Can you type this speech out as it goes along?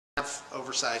have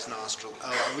oversized nostrils.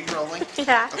 Oh, are we rolling?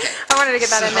 Yeah. Okay. I wanted to get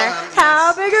that in there. Yes.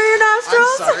 How big are your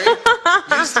nostrils? I'm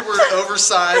sorry. Use the word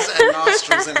oversized and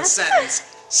nostrils in a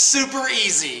sentence. Super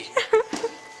easy.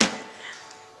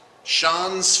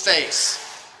 Sean's face.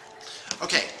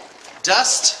 Okay.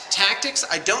 Dust Tactics.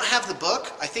 I don't have the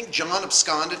book. I think John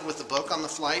absconded with the book on the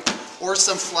flight, or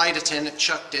some flight attendant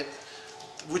chucked it,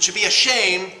 which would be a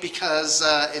shame because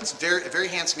it's a very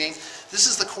handsome game. This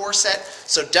is the core set.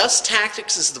 So Dust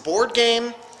Tactics is the board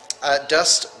game.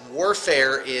 Dust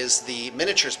Warfare is the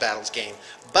miniatures battles game.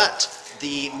 But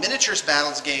the miniatures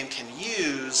battles game can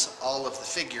use all of the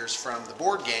figures from the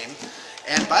board game.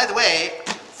 And by the way,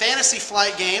 Fantasy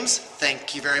Flight Games,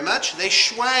 thank you very much. They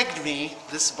schwagged me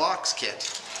this box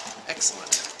kit.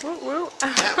 Excellent. Woo, woo.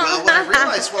 Yeah, well, what I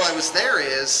realized while I was there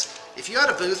is, if you had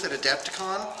a booth at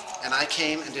Adepticon and I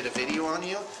came and did a video on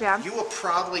you, yeah, you will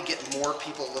probably get more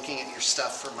people looking at your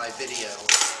stuff for my video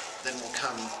than will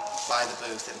come by the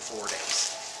booth in 4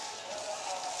 days.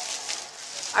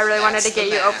 I really wanted to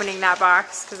get you opening that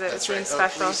box because it seems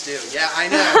special. Please do. Yeah, I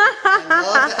know. I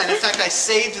love that. And in fact, I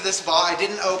saved this box. I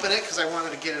didn't open it because I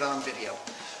wanted to get it on video.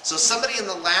 So somebody in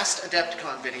the last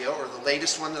Adepticon video, or the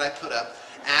latest one that I put up,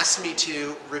 asked me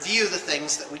to review the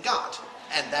things that we got.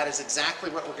 And that is exactly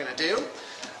what we're going to do.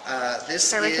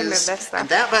 We can move this, though. And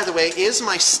that, by the way, is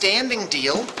my standing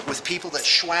deal with people that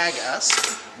swag us.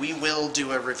 We will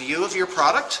do a review of your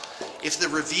product. If the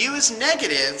review is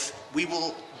negative, we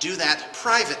will do that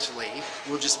privately.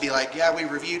 We'll just be like, yeah, we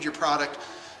reviewed your product.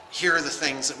 Here are the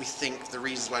things that we think, the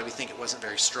reasons why we think it wasn't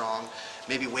very strong,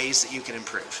 maybe ways that you can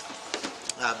improve.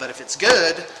 But if it's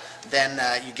good, then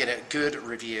you get a good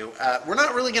review. We're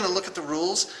not really going to look at the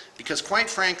rules because, quite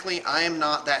frankly, I am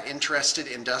not that interested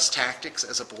in Dust Tactics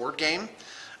as a board game.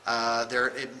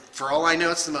 For all I know,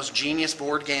 it's the most genius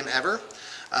board game ever.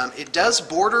 It does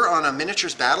border on a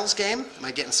miniatures battles game. Am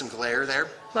I getting some glare there?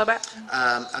 A little bit.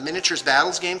 A miniatures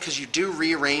battles game because you do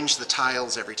rearrange the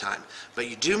tiles every time. But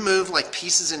you do move like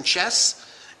pieces in chess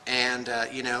and,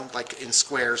 you know, like in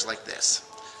squares like this.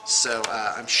 So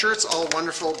I'm sure it's all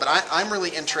wonderful, but I'm really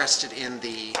interested in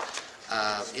the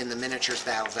miniatures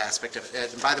battles aspect of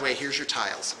it. And by the way, here's your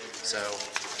tiles. So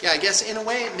yeah, I guess in a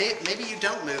way, maybe you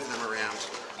don't move them around.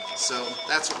 So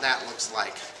that's what that looks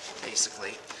like,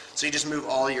 basically. So you just move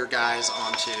all your guys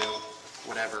onto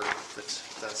whatever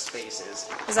the space is.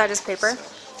 Is that just paper?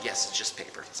 So, yes, it's just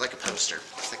paper. It's like a poster, a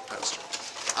thick poster.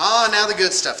 Ah, now the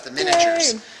good stuff, the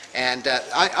miniatures. Yay. And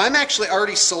I'm actually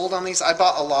already sold on these. I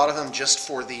bought a lot of them just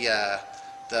for the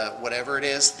whatever it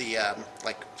is,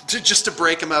 just to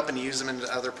break them up and use them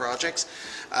into other projects.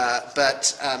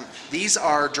 But these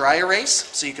are dry erase,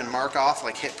 so you can mark off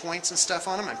like hit points and stuff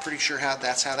on them. I'm pretty sure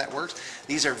that's how that works.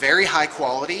 These are very high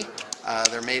quality.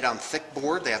 They're made on thick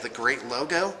board. They have the great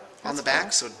logo on the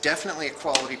back, so definitely a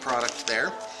quality product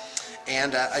there.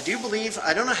 And I do believe,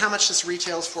 I don't know how much this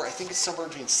retails for. I think it's somewhere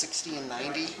between 60 and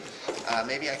 90.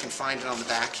 Maybe I can find it on the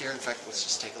back here. In fact, let's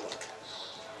just take a look.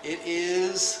 It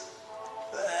is,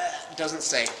 it doesn't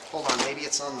say. Hold on, maybe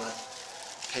it's on the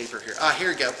paper here. Ah, here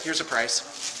we go. Here's a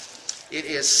price. It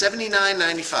is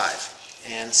 $79.95.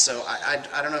 And so I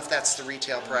don't know if that's the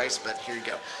retail price, but here you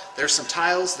go. There's some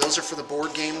tiles. Those are for the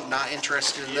board game. Not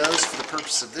interested in those for the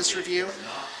purpose of this review.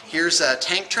 Here's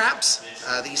tank traps.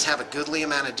 These have a goodly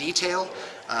amount of detail,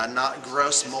 not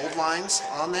gross mold lines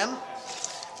on them.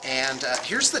 And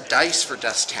here's the dice for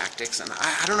Dust Tactics. And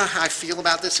I don't know how I feel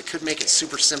about this. It could make it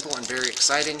super simple and very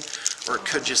exciting, or it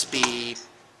could just be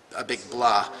a big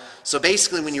blah. So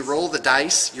basically when you roll the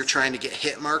dice, you're trying to get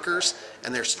hit markers,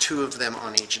 and there's 2 of them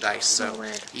on each dice. So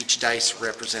each dice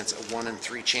represents a 1 in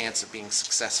 3 chance of being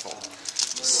successful.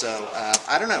 So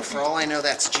I don't know, for all I know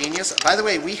that's genius. By the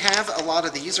way, we have a lot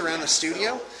of these around the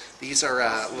studio. These are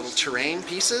little terrain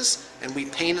pieces, and we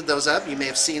painted those up. You may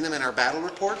have seen them in our battle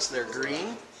reports. They're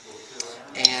green.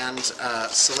 And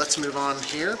so let's move on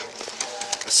here.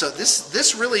 So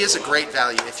this really is a great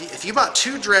value. If you bought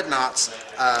 2 dreadnoughts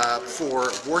for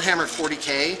Warhammer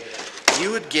 40K,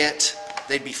 you would get,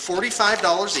 they'd be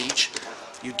 $45 each.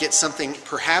 You'd get something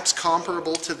perhaps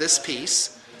comparable to this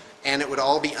piece, and it would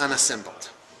all be unassembled.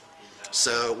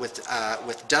 So with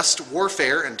Dust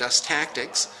Warfare and Dust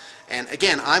Tactics, and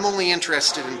again, I'm only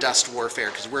interested in Dust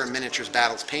Warfare because we're a miniatures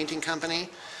battles painting company,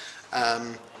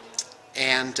 and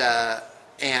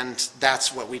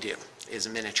that's what we do, is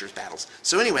miniatures battles.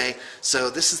 So anyway, so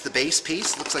this is the base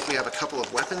piece. Looks like we have a couple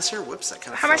of weapons here. Whoops, that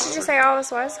kind of How much did you say all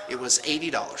this was? It was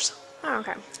 $80. Oh,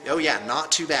 okay. Oh yeah,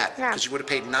 not too bad, Yeah. because you would have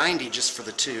paid $90 just for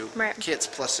the 2 Right. kits,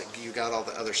 plus you got all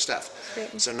the other stuff.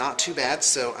 Great. So not too bad.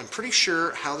 So I'm pretty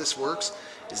sure how this works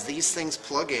is these things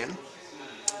plug in.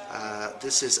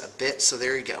 This is a bit, so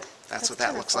there you go. That's what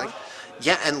that looks like.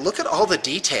 Yeah, and look at all the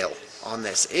detail on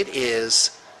this. It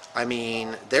is, I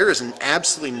mean, there is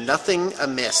absolutely nothing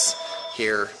amiss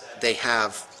here. They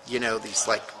have, you know, these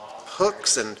like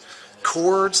hooks and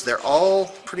cords. They're all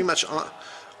pretty much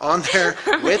on their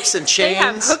whips and chains. They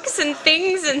have hooks and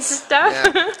things and stuff.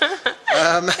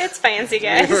 Yeah. It's fancy,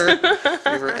 guys.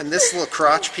 And this little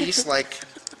crotch piece like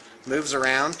moves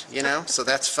around, you know, so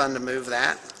that's fun to move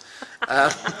that.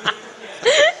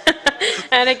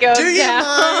 And it goes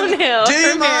downhill. Do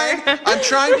you mind? I'm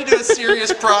trying to do a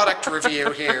serious product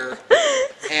review here,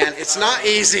 and it's not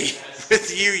easy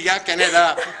with you yucking it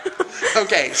up.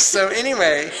 Okay, so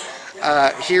anyway,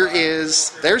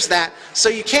 there's that. So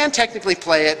you can technically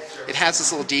play it. It has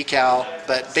this little decal,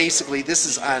 but basically this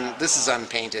is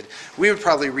unpainted. We would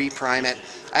probably reprime it.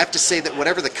 I have to say that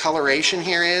whatever the coloration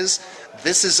here is,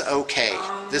 this is okay.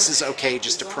 This is okay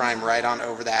just to prime right on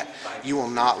over that. You will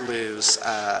not lose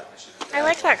I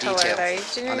like that color detail though. You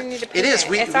didn't need to paint it is.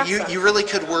 It's awesome. You really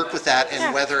could work with that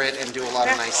and weather it and do a lot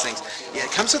of nice things. Yeah,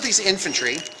 it comes with these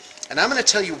infantry, and I'm going to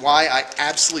tell you why I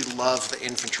absolutely love the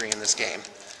infantry in this game.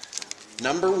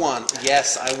 Number one,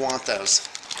 yes, I want those.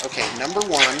 Okay, number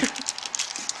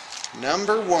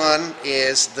one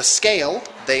is the scale.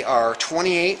 They are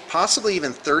 28, possibly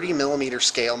even 30 millimeter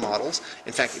scale models.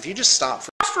 In fact, if you just stop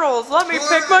for Nostrils, let me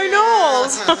pick my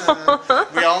nose.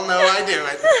 we all know I do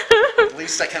it. At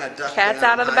least I kind of duck. Cat's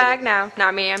out of the bag now.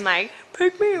 Not me. I'm like,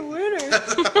 pick me a winner.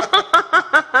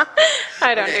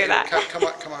 I don't do that.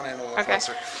 Come on in a little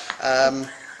closer.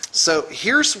 So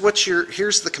here's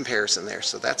the comparison there.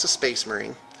 So that's a Space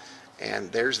Marine,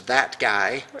 and there's that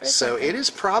guy. So it is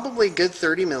probably a good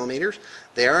 30 millimeters.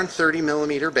 They are on 30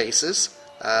 millimeter bases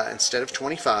instead of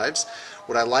 25s.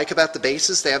 What I like about the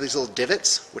bases, they have these little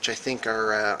divots, which I think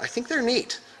are they're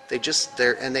neat.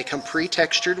 And they come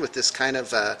pre-textured with this kind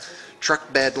of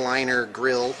truck bed liner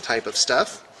grill type of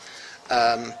stuff.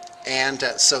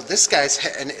 So this guy's,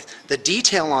 and the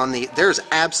detail on there's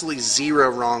absolutely zero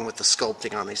wrong with the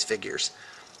sculpting on these figures.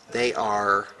 They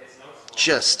are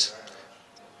just,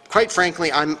 quite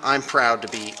frankly, I'm proud to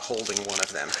be holding one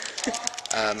of them.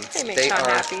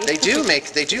 They do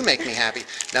make me happy.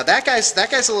 Now that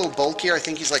guy's a little bulkier. I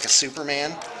think he's like a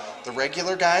Superman. The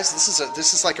regular guys, this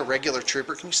is like a regular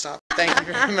trooper. Can you stop? Thank you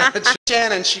very much.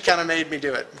 Shannon, she kind of made me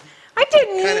do it. I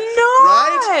didn't know.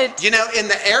 Right? You know, in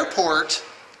the airport,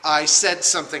 I said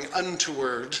something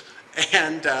untoward,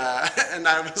 and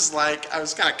I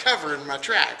was kind of covering my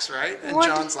tracks, right? And What?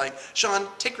 John's like, Sean,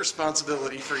 take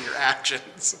responsibility for your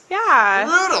actions. Yeah.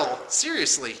 Brutal,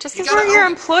 seriously. Just because we're your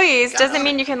employees doesn't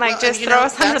mean you can just throw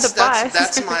us under the bus.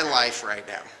 That's my life right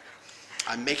now.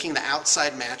 I'm making the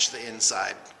outside match the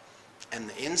inside, and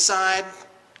the inside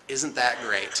isn't that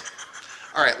great.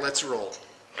 All right, let's roll.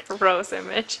 Gross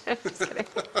image. I'm just kidding.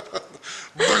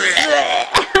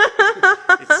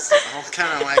 It's all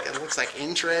kind of like, it looks like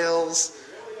entrails.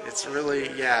 It's really,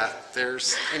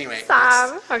 anyway.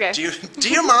 Stop. Okay. Do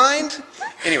you mind?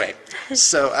 Anyway,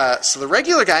 so the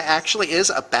regular guy actually is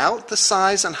about the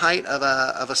size and height of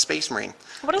a Space Marine.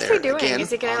 What is he doing? Is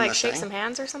he gonna like shake some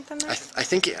hands or something? There? I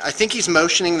think he's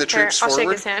motioning the troops I'll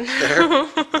forward. shake his hand. There.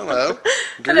 Hello.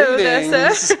 Hello there,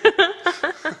 Greetings.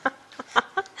 sir.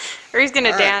 Or he's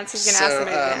gonna dance. He's gonna ask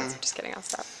somebody to so, dance. Just kidding. I'll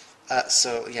stop.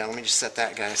 Let me just set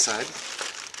that guy aside.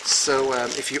 So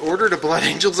if you ordered a Blood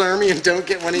Angels army and don't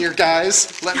get one of your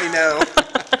guys, let me know.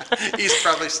 He's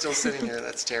probably still sitting here.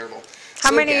 That's terrible.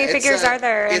 How many figures are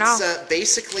there in all? It's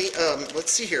basically,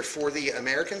 let's see here. For the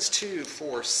Americans, 2,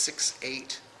 4, 6,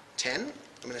 8, 10.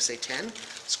 I'm going to say 10.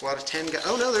 Squad of 10 guys.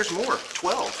 Oh, no, there's more.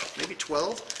 12. Maybe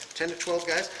 12. 10 to 12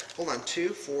 guys. Hold on. 2,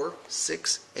 4,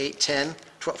 6, 8, 10,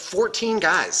 12. 14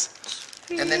 guys.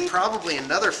 And then probably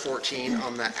another 14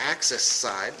 on the Axis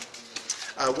side.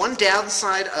 One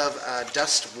downside of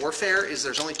Dust Warfare is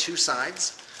there's only 2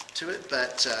 sides to it,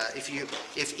 but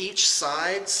if each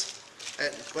side's,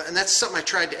 and that's something I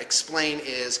tried to explain,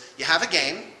 is you have a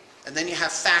game, and then you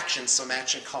have factions, so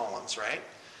matching columns, right?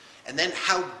 And then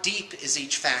how deep is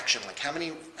each faction? Like how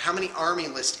many army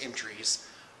list entries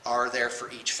are there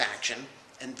for each faction?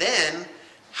 And then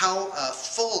how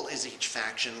full is each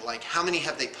faction? Like how many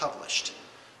have they published?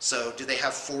 So do they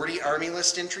have 40 army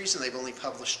list entries and they've only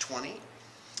published 20?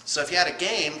 So if you had a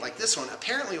game like this one,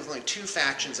 apparently with only 2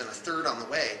 factions and a third on the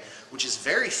way, which is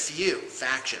very few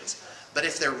factions, but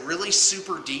if they're really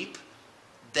super deep,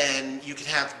 then you could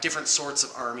have different sorts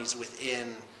of armies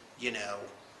within, you know,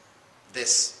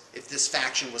 this. If this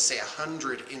faction was, say,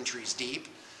 100 entries deep,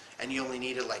 and you only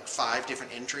needed like 5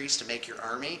 different entries to make your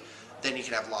army, then you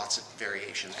could have lots of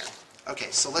variation there.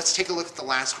 Okay, so let's take a look at the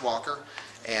last walker,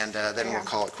 and then we'll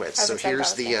call it quits. I was So excited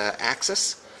here's about the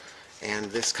Axis, and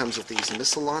this comes with these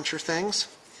missile launcher things.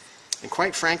 And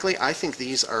quite frankly, I think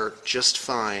these are just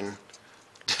fine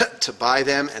to buy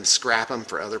them and scrap them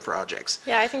for other projects.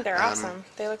 Yeah, I think they're awesome.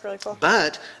 They look really cool.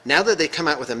 But now that they come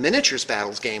out with a miniatures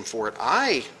battles game for it,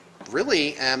 I'm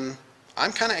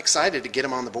kind of excited to get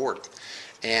them on the board.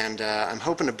 And I'm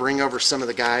hoping to bring over some of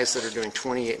the guys that are doing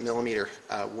 28 millimeter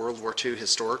World War II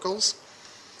historicals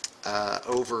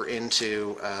over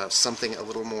into something a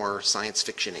little more science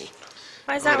fiction-y.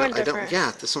 Why is that one different?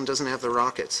 Yeah, this one doesn't have the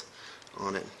rockets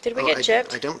on it. Did we get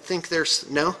gypped? I don't think there's,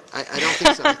 no, I don't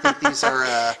think so. I think these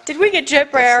are... Did we get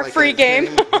gypped by our free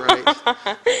game?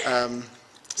 Right.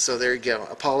 So there you go.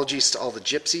 Apologies to all the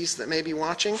gypsies that may be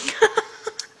watching.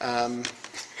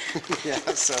 Yeah,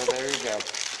 so there you go.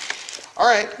 All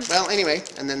right. Well, anyway,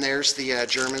 and then there's the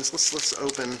Germans. Let's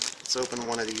open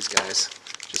one of these guys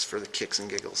just for the kicks and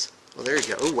giggles. Well, there you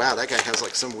go. Oh wow, that guy has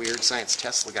like some weird science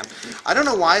Tesla gun. I don't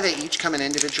know why they each come in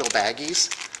individual baggies.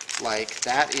 Like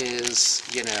that is,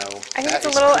 you know, I think it's a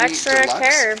little extra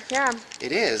care. Yeah.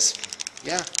 It is.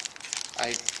 Yeah.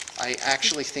 I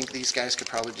actually think these guys could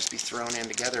probably just be thrown in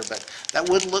together, but that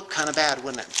would look kind of bad,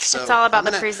 wouldn't it? So it's all about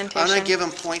the presentation. I'm going to give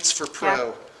them points for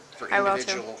pro for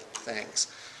individual things.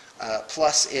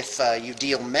 Plus, if you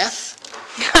deal meth,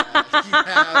 you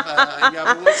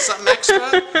have a little something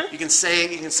extra. You can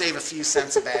save a few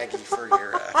cents a baggie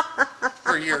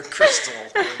for your crystal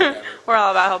or whatever. We're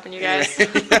all about helping you guys.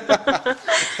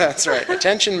 That's right.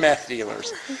 Attention, meth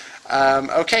dealers.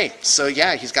 Okay, so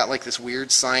yeah, he's got like this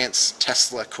weird science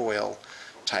Tesla coil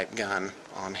type gun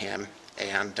on him,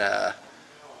 and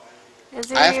is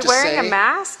he wearing a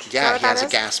mask? Yeah, he has a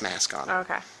gas mask on.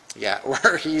 Okay. Yeah,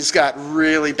 or he's got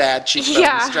really bad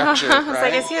cheekbone structure. I was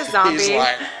like, is he a zombie? He's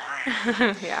like,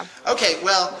 yeah. Okay,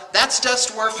 well, that's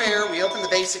Dust Warfare. We opened the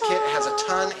basic kit. It has a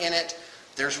ton in it.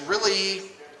 There's really,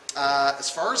 as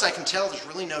far as I can tell, there's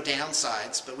really no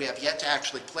downsides, but we have yet to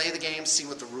actually play the game, see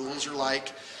what the rules are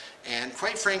like. And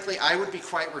quite frankly, I would be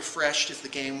quite refreshed if the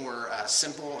game were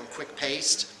simple and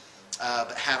quick-paced,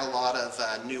 but had a lot of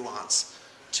nuance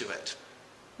to it.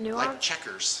 Nuance? Like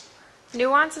checkers.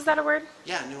 Nuance, is that a word?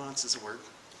 Yeah, nuance is a word.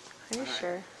 Are you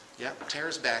sure? Yep,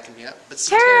 Tara's backing me up. But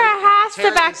see, Tara has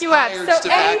to back you up, so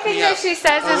anything that she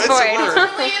says is void. It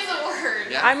really is a word.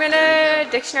 Yeah, I'm going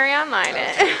to dictionary online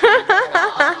it.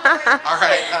 All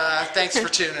right, thanks for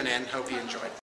tuning in. Hope you enjoyed.